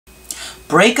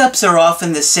Breakups are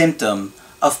often the symptom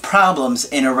of problems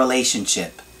in a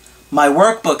relationship. My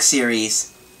workbook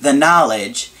series, The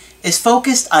Knowledge, is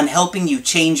focused on helping you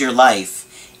change your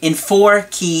life in 4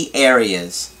 key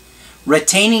areas: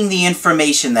 retaining the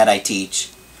information that I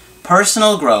teach,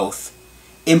 personal growth,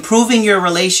 improving your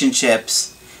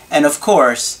relationships, and of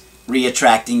course,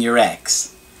 re-attracting your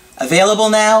ex. Available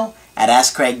now at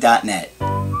AskCraig.net.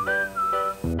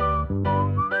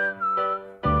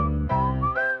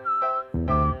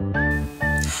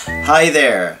 Hi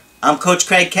there, I'm Coach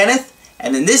Craig Kenneth,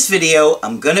 and in this video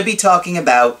I'm going to be talking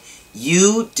about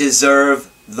you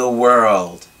deserve the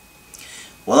world.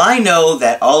 Well, I know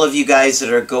that all of you guys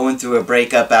that are going through a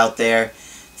breakup out there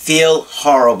feel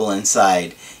horrible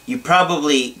inside. You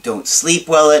probably don't sleep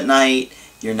well at night,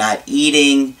 you're not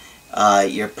eating,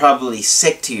 you're probably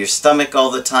sick to your stomach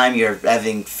all the time, you're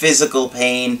having physical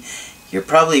pain, you're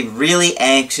probably really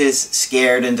anxious,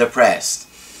 scared, and depressed.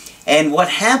 And what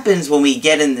happens when we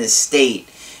get in this state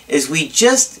is we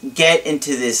just get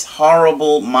into this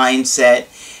horrible mindset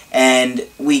and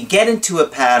we get into a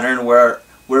pattern where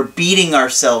we're beating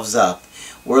ourselves up.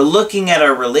 We're looking at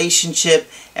our relationship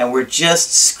and we're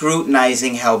just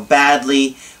scrutinizing how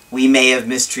badly we may have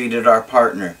mistreated our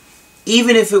partner.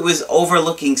 Even if it was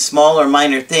overlooking small or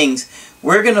minor things,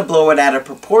 we're going to blow it out of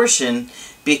proportion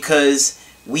because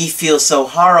we feel so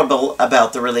horrible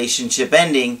about the relationship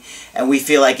ending, and we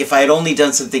feel like if I had only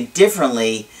done something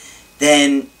differently,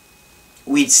 then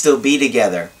we'd still be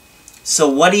together. So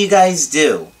what do you guys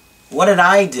do? What did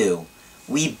I do?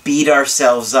 We beat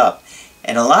ourselves up.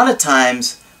 And a lot of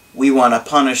times, we want to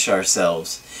punish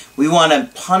ourselves. We want to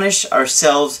punish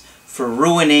ourselves for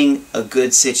ruining a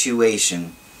good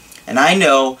situation. And I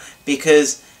know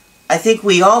because I think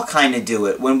we all kind of do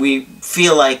it when we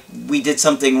feel like we did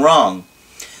something wrong.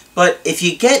 But if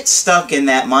you get stuck in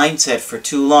that mindset for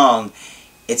too long,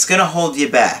 it's going to hold you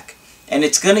back. And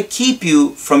it's going to keep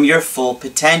you from your full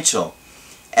potential.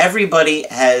 Everybody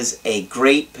has a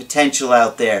great potential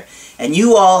out there. And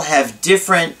you all have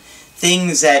different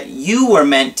things that you were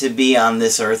meant to be on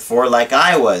this earth for, like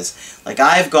I was. Like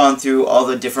I've gone through all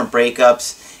the different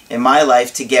breakups in my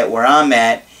life to get where I'm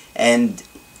at and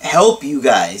help you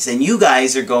guys. And you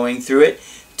guys are going through it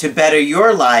to better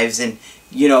your lives and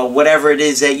whatever it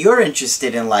is that you're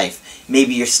interested in life.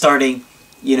 Maybe you're starting,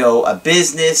 a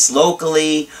business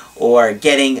locally, or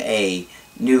getting a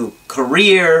new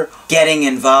career, getting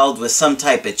involved with some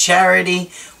type of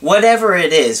charity. Whatever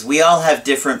it is, we all have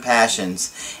different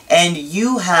passions. And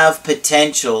you have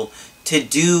potential to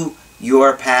do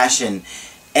your passion.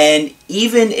 And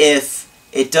even if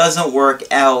it doesn't work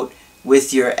out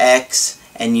with your ex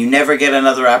and you never get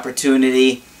another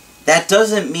opportunity, that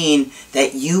doesn't mean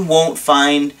that you won't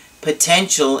find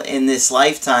potential in this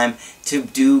lifetime to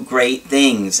do great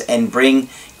things and bring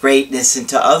greatness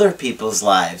into other people's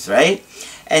lives, right?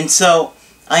 And so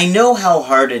I know how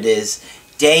hard it is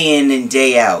day in and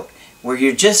day out, where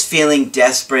you're just feeling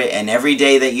desperate, and every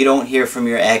day that you don't hear from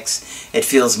your ex, it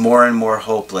feels more and more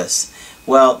hopeless.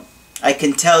 Well, I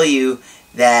can tell you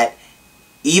that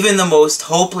even the most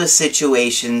hopeless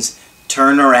situations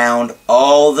turn around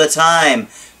all the time.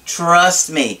 Trust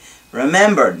me.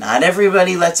 Remember, not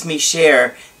everybody lets me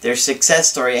share their success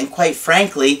story, and quite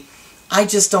frankly, I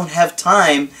just don't have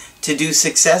time to do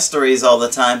success stories all the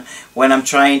time when I'm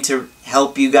trying to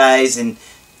help you guys and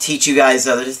teach you guys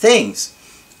other things.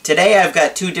 Today I've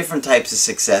got 2 different types of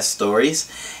success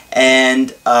stories,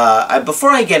 and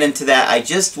before I get into that, I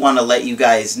just want to let you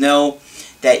guys know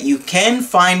that you can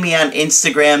find me on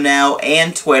Instagram now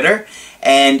and Twitter,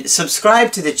 and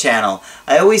subscribe to the channel.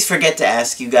 I always forget to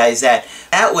ask you guys that.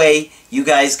 That way, you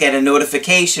guys get a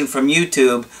notification from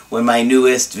YouTube when my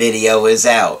newest video is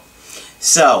out.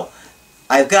 So,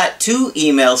 I've got 2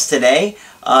 emails today.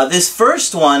 This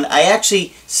first one, I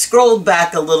actually scrolled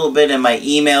back a little bit in my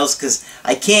emails because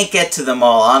I can't get to them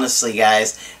all, honestly,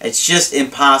 guys. It's just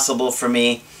impossible for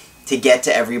me to get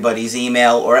to everybody's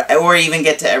email or even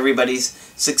get to everybody's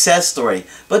success story.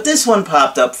 But this one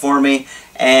popped up for me,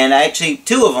 and actually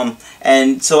 2 of them,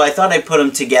 and so I thought I'd put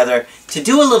them together to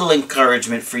do a little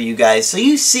encouragement for you guys, so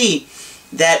you see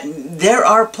that there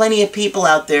are plenty of people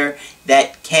out there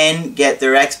that can get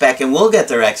their ex back and will get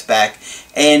their ex back,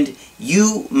 and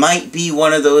you might be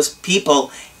one of those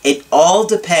people. It all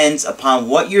depends upon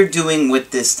what you're doing with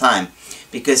this time,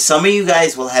 because some of you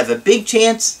guys will have a big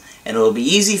chance and it will be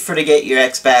easy to get your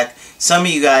ex back. Some of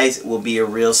you guys will be a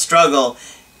real struggle,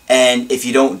 and if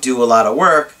you don't do a lot of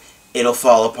work, it'll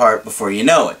fall apart before you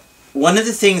know it. One of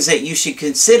the things that you should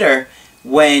consider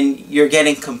when you're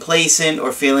getting complacent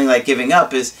or feeling like giving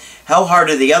up is how hard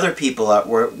are the other people at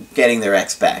work getting their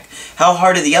ex back? How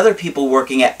hard are the other people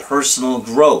working at personal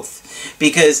growth?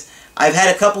 Because I've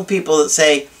had a couple people that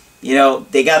say, you know,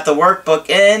 they got the workbook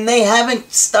and they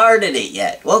haven't started it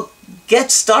yet. Well,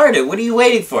 get started. What are you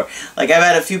waiting for? Like, I've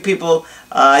had a few people,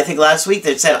 I think last week,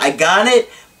 that said, I got it,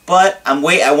 but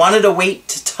I wanted to wait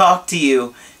to talk to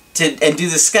you and do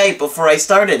the Skype before I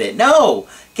started it. No!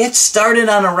 Get started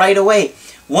on it right away.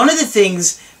 One of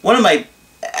my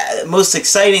most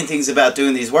exciting things about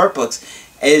doing these workbooks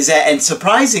is that, and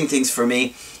surprising things for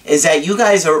me, is that you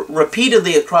guys are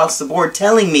repeatedly across the board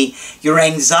telling me your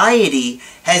anxiety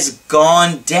has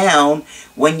gone down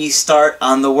when you start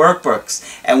on the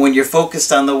workbooks. And when you're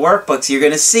focused on the workbooks, you're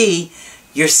going to see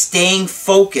you're staying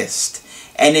focused.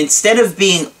 And instead of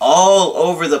being all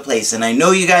over the place, and I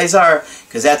know you guys are,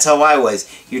 because that's how I was,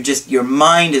 your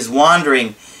mind is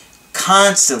wandering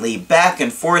constantly back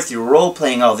and forth. You're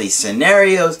role-playing all these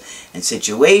scenarios and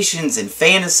situations and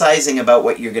fantasizing about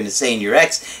what you're going to say in your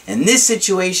ex in this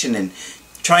situation and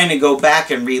trying to go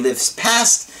back and relive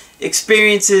past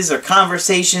experiences or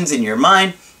conversations in your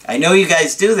mind. I know you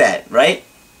guys do that, right?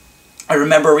 I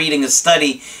remember reading a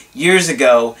study years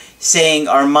ago saying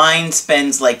our mind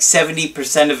spends like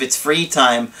 70% of its free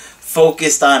time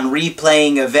focused on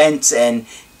replaying events and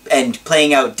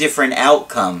playing out different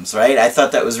outcomes, right? I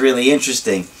thought that was really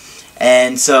interesting.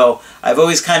 And so I've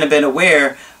always kind of been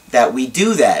aware that we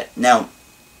do that. Now,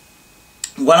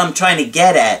 what I'm trying to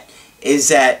get at is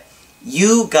that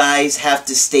you guys have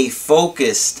to stay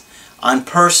focused on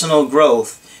personal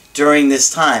growth during this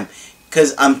time.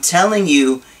 Because I'm telling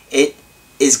you, it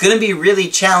is going to be really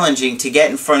challenging to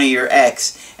get in front of your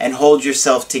ex and hold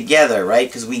yourself together, right?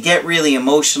 Because we get really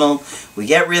emotional, we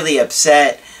get really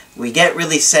upset, we get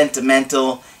really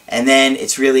sentimental, and then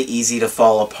it's really easy to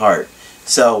fall apart.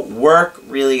 So work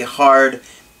really hard,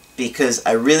 because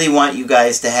I really want you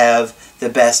guys to have the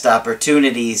best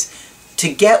opportunities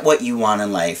to get what you want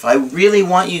in life. I really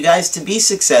want you guys to be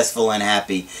successful and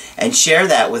happy, and share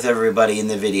that with everybody in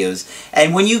the videos.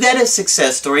 And when you get a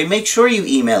success story, make sure you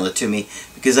email it to me,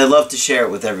 because I love to share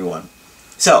it with everyone.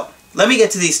 So let me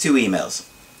get to these two emails.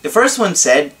 The first one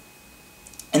said,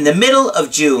 in the middle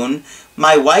of June,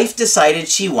 my wife decided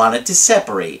she wanted to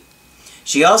separate.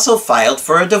 She also filed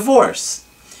for a divorce.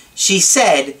 She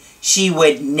said she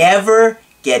would never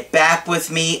get back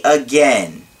with me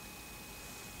again.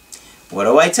 What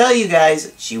do I tell you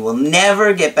guys? She will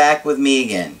never get back with me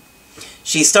again.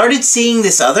 She started seeing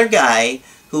this other guy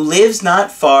who lives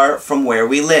not far from where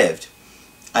we lived.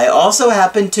 I also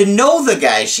happened to know the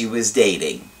guy she was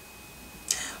dating.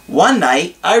 One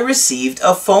night, I received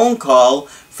a phone call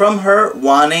from her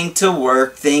wanting to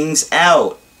work things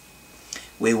out.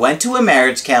 We went to a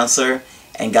marriage counselor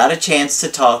and got a chance to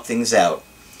talk things out.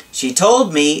 She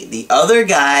told me the other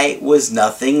guy was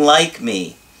nothing like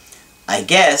me. I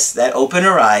guess that opened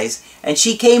her eyes, and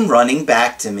she came running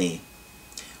back to me.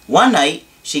 One night,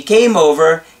 she came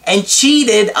over and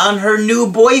cheated on her new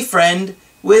boyfriend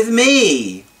with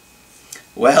me.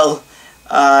 Well,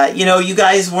 you know, you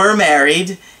guys were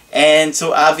married, and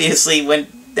so obviously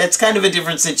that's kind of a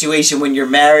different situation when you're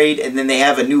married and then they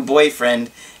have a new boyfriend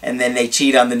and then they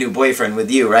cheat on the new boyfriend with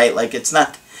you, right? Like, it's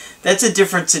not, that's a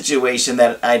different situation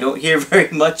that I don't hear very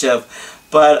much of.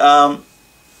 But,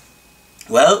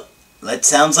 well, that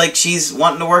sounds like she's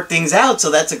wanting to work things out, so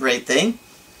that's a great thing.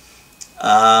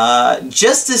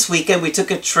 Just this weekend, we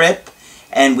took a trip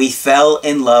and we fell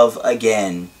in love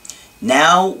again.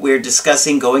 Now we're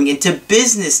discussing going into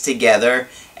business together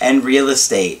and real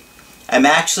estate. I'm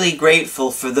actually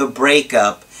grateful for the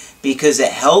breakup because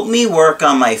it helped me work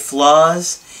on my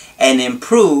flaws and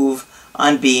improve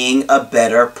on being a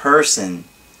better person.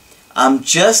 I'm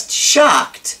just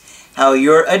shocked how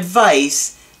your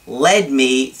advice led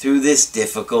me through this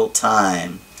difficult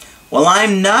time. Well,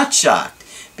 I'm not shocked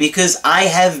because I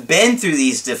have been through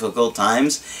these difficult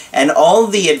times, and all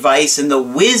the advice and the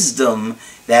wisdom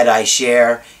that I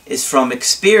share is from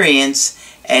experience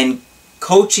and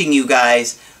coaching you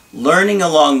guys, learning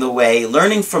along the way,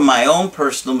 learning from my own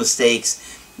personal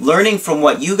mistakes, learning from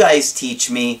what you guys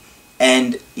teach me,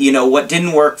 and, you know, what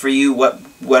didn't work for you, what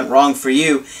went wrong for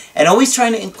you, and always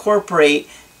trying to incorporate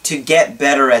to get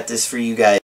better at this for you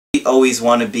guys. We always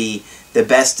want to be the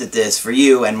best at this for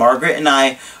you, and Margaret and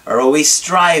I are always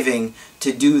striving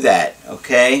to do that,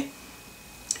 okay?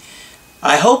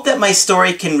 I hope that my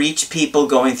story can reach people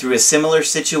going through a similar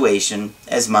situation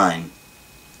as mine.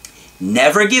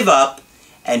 Never give up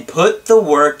and put the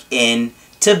work in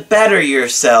to better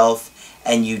yourself,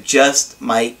 and you just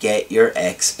might get your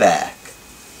ex back.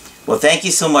 Well, thank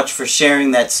you so much for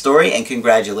sharing that story, and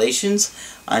congratulations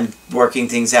on working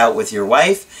things out with your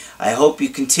wife. I hope you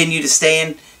continue to stay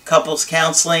in couples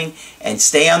counseling and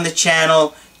stay on the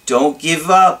channel. Don't give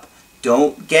up.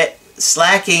 Don't get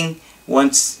slacking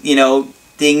once,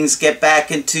 things get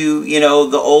back into,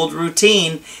 the old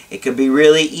routine. It could be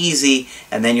really easy,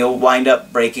 and then you'll wind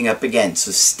up breaking up again.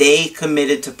 So stay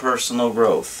committed to personal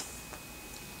growth.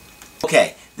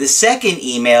 Okay, the second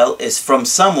email is from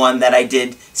someone that I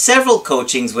did several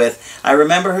coachings with. I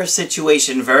remember her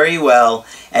situation very well,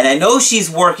 and I know she's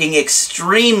working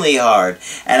extremely hard.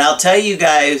 And I'll tell you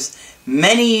guys,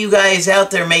 many of you guys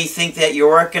out there may think that you're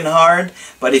working hard,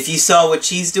 but if you saw what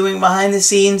she's doing behind the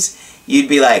scenes, you'd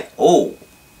be like, oh,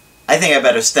 I think I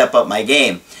better step up my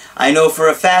game. I know for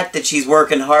a fact that she's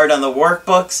working hard on the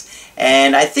workbooks,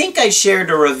 and I think I shared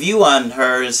a review on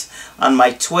hers on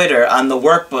my Twitter on the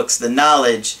workbooks, the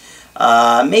knowledge,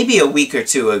 maybe a week or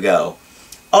two ago.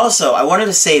 Also, I wanted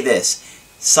to say this.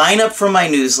 Sign up for my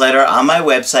newsletter on my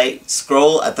website.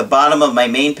 Scroll at the bottom of my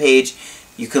main page.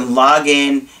 You can log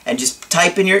in and just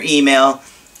type in your email.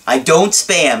 I don't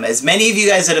spam. As many of you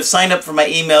guys that have signed up for my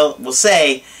email will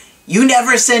say, you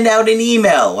never send out an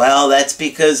email. Well, that's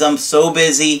because I'm so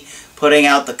busy putting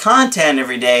out the content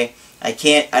every day. I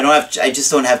just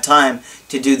don't have time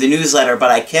to do the newsletter,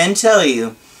 but I can tell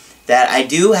you that I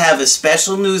do have a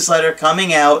special newsletter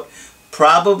coming out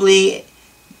probably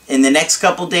in the next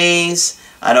couple days.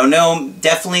 I don't know,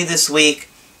 definitely this week,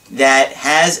 that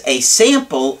has a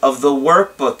sample of the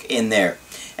workbook in there.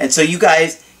 And so you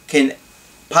guys can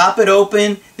pop it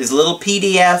open. There's a little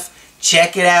PDF.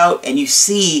 Check it out, and you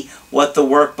see what the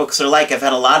workbooks are like. I've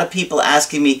had a lot of people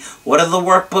asking me, what do the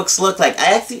workbooks look like?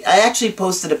 I actually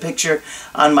posted a picture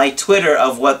on my Twitter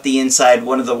of what the inside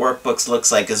one of the workbooks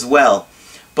looks like as well.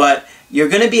 But you're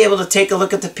going to be able to take a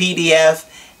look at the PDF,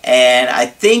 and I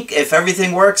think if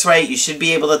everything works right, you should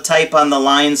be able to type on the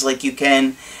lines like you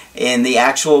can in the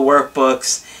actual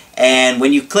workbooks. And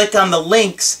when you click on the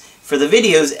links for the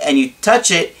videos and you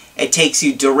touch it, it takes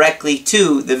you directly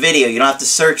to the video. You don't have to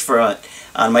search for it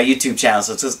on my YouTube channel.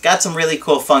 So it's got some really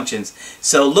cool functions.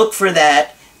 So look for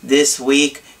that this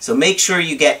week. So make sure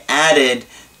you get added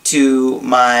to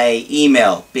my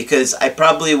email, because I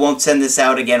probably won't send this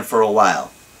out again for a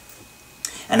while.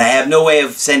 And I have no way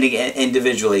of sending it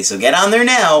individually. So get on there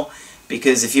now,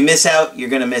 because if you miss out, you're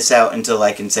going to miss out until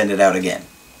I can send it out again.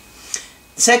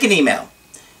 The second email.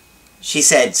 She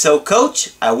said, so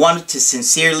Coach, I wanted to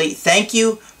sincerely thank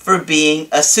you for being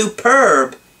a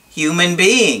superb human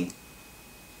being.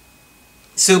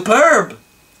 Superb.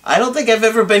 I don't think I've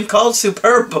ever been called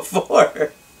superb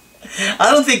before. I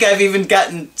don't think I've even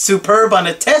gotten superb on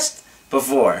a test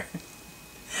before.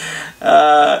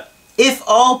 If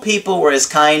all people were as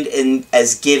kind and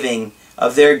as giving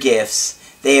of their gifts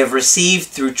they have received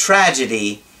through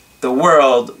tragedy, the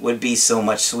world would be so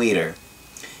much sweeter.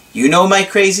 You know my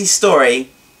crazy story,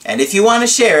 and if you want to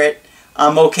share it,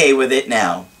 I'm okay with it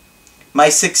now. My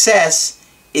success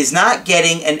is not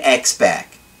getting an X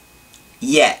back.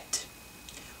 Yet.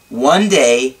 One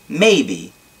day,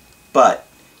 maybe. But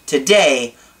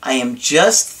today, I am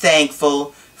just thankful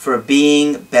for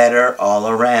being better all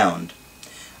around.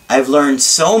 I've learned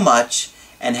so much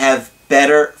and have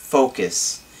better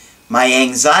focus. My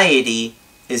anxiety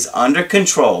is under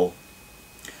control.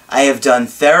 I have done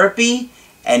therapy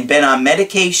and been on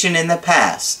medication in the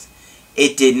past.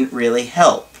 It didn't really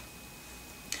help.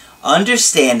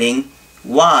 Understanding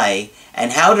why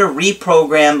and how to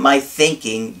reprogram my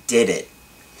thinking did it.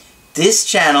 This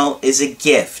channel is a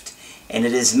gift, and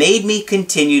it has made me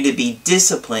continue to be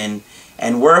disciplined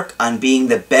and work on being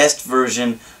the best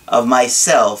version of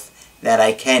myself that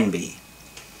I can be.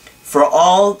 For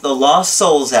all the lost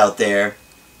souls out there,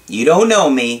 you don't know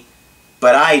me,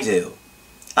 but I do.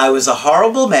 I was a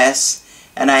horrible mess,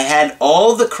 and I had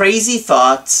all the crazy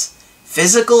thoughts,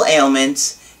 physical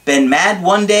ailments, been mad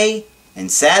one day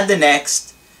and sad the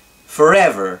next,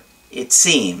 forever, it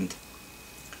seemed.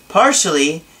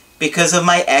 Partially because of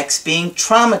my ex being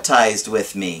traumatized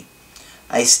with me.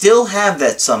 I still have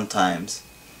that sometimes.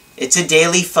 It's a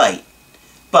daily fight.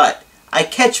 But I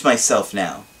catch myself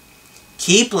now.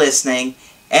 Keep listening,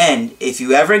 and if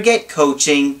you ever get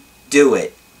coaching, do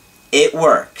it. It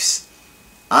works.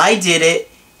 I did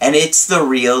it, and it's the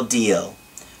real deal.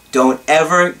 Don't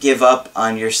ever give up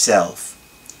on yourself.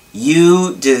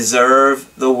 You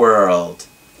deserve the world.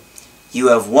 You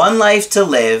have one life to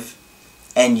live,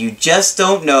 and you just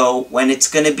don't know when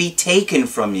it's going to be taken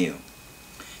from you.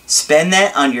 Spend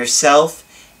that on yourself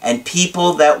and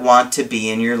people that want to be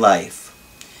in your life.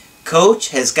 Coach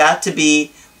has got to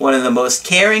be one of the most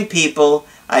caring people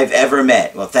I've ever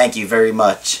met. Well, thank you very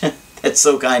much. That's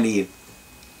so kind of you.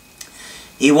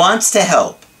 He wants to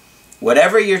help.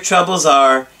 Whatever your troubles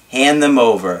are, hand them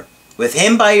over. With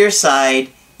him by your side,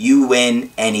 you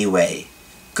win anyway.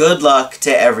 Good luck to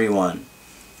everyone.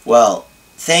 Well,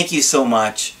 thank you so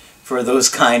much for those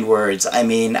kind words. I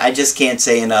mean, I just can't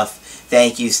say enough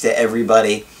thank yous to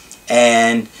everybody.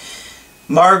 And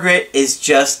Margaret is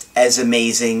just as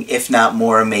amazing, if not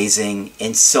more amazing,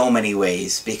 in so many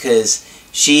ways, because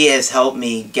she has helped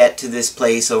me get to this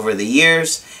place over the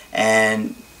years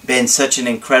and been such an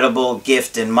incredible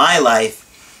gift in my life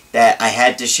that I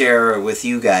had to share her with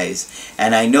you guys.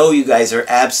 And I know you guys are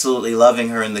absolutely loving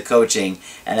her in the coaching,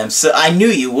 and I knew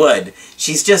you would.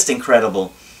 She's just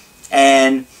incredible.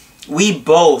 And we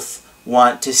both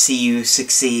want to see you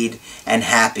succeed and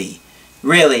happy.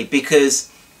 Really,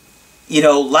 because, you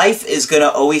know, life is going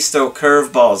to always throw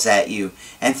curveballs at you,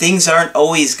 and things aren't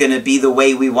always going to be the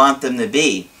way we want them to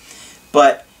be.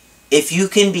 But if you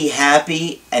can be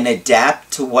happy and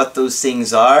adapt to what those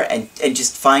things are and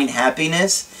just find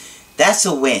happiness, that's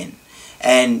a win.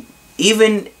 And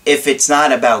even if it's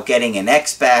not about getting an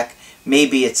ex back,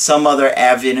 maybe it's some other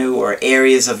avenue or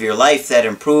areas of your life that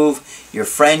improve your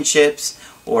friendships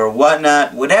or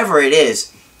whatnot, whatever it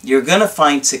is, you're going to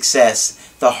find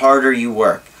success the harder you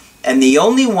work. And the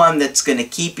only one that's going to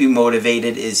keep you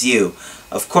motivated is you.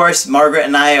 Of course, Margaret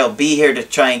and I will be here to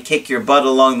try and kick your butt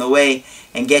along the way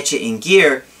and get you in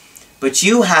gear, but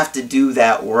you have to do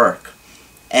that work.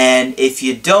 And if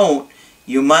you don't,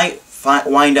 you might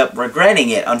wind up regretting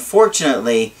it.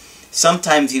 Unfortunately,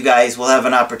 sometimes you guys will have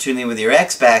an opportunity with your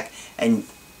ex back and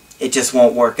it just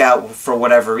won't work out for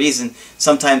whatever reason.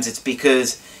 Sometimes it's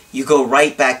because you go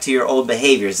right back to your old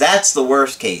behaviors. That's the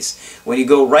worst case. When you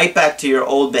go right back to your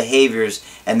old behaviors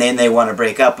and then they want to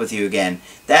break up with you again.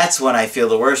 That's when I feel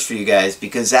the worst for you guys,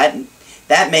 because that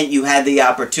meant you had the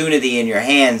opportunity in your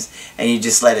hands and you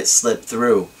just let it slip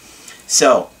through.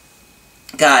 So,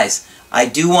 guys, I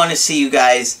do want to see you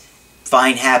guys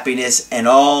find happiness and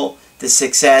all the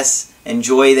success and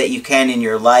joy that you can in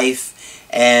your life.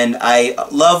 And I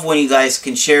love when you guys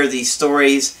can share these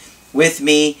stories with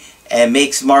me. It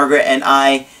makes Margaret and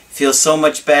I feel so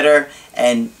much better.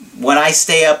 And when I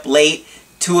stay up late,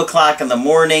 2 o'clock in the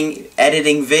morning,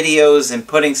 editing videos and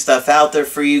putting stuff out there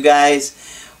for you guys,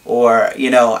 or,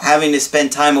 you know, having to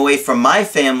spend time away from my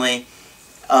family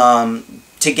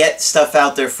to get stuff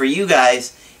out there for you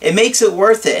guys, it makes it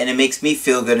worth it, and it makes me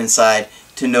feel good inside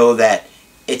to know that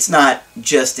it's not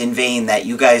just in vain, that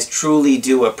you guys truly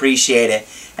do appreciate it.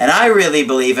 And I really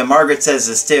believe, and Margaret says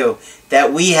this too,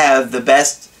 that we have the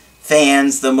best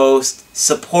fans, the most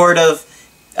supportive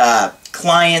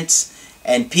clients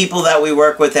and people that we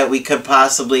work with that we could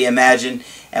possibly imagine.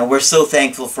 And we're so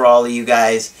thankful for all of you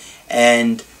guys.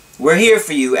 And we're here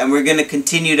for you, and we're going to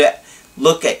continue to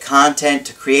look at content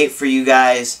to create for you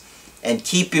guys and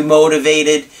keep you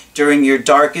motivated during your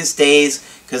darkest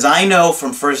days, because I know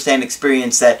from first-hand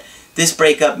experience that this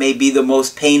breakup may be the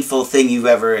most painful thing you've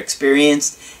ever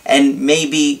experienced and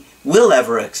maybe will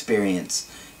ever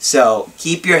experience. So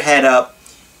keep your head up.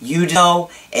 You know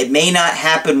it may not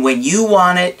happen when you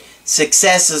want it.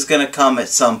 Success is going to come at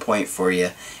some point for you.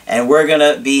 And we're going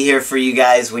to be here for you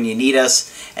guys when you need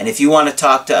us. And if you want to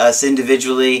talk to us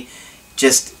individually,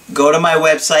 just go to my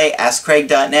website,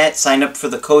 AskCraig.net, sign up for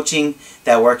the coaching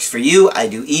that works for you. I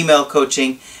do email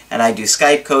coaching and I do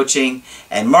Skype coaching.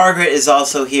 And Margaret is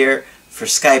also here for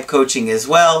Skype coaching as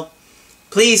well.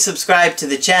 Please subscribe to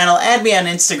the channel. Add me on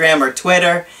Instagram or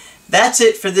Twitter. That's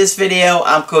it for this video.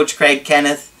 I'm Coach Craig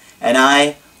Kenneth, and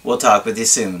I will talk with you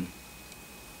soon.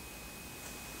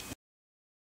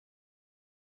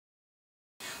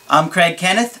 I'm Craig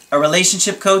Kenneth, a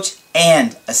relationship coach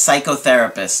and a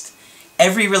psychotherapist.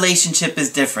 Every relationship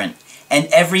is different, and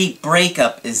every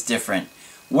breakup is different.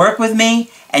 Work with me,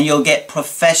 and you'll get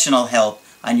professional help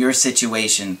on your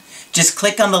situation. Just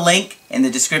click on the link in the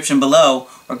description below,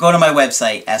 or go to my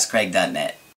website,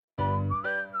 AskCraig.net.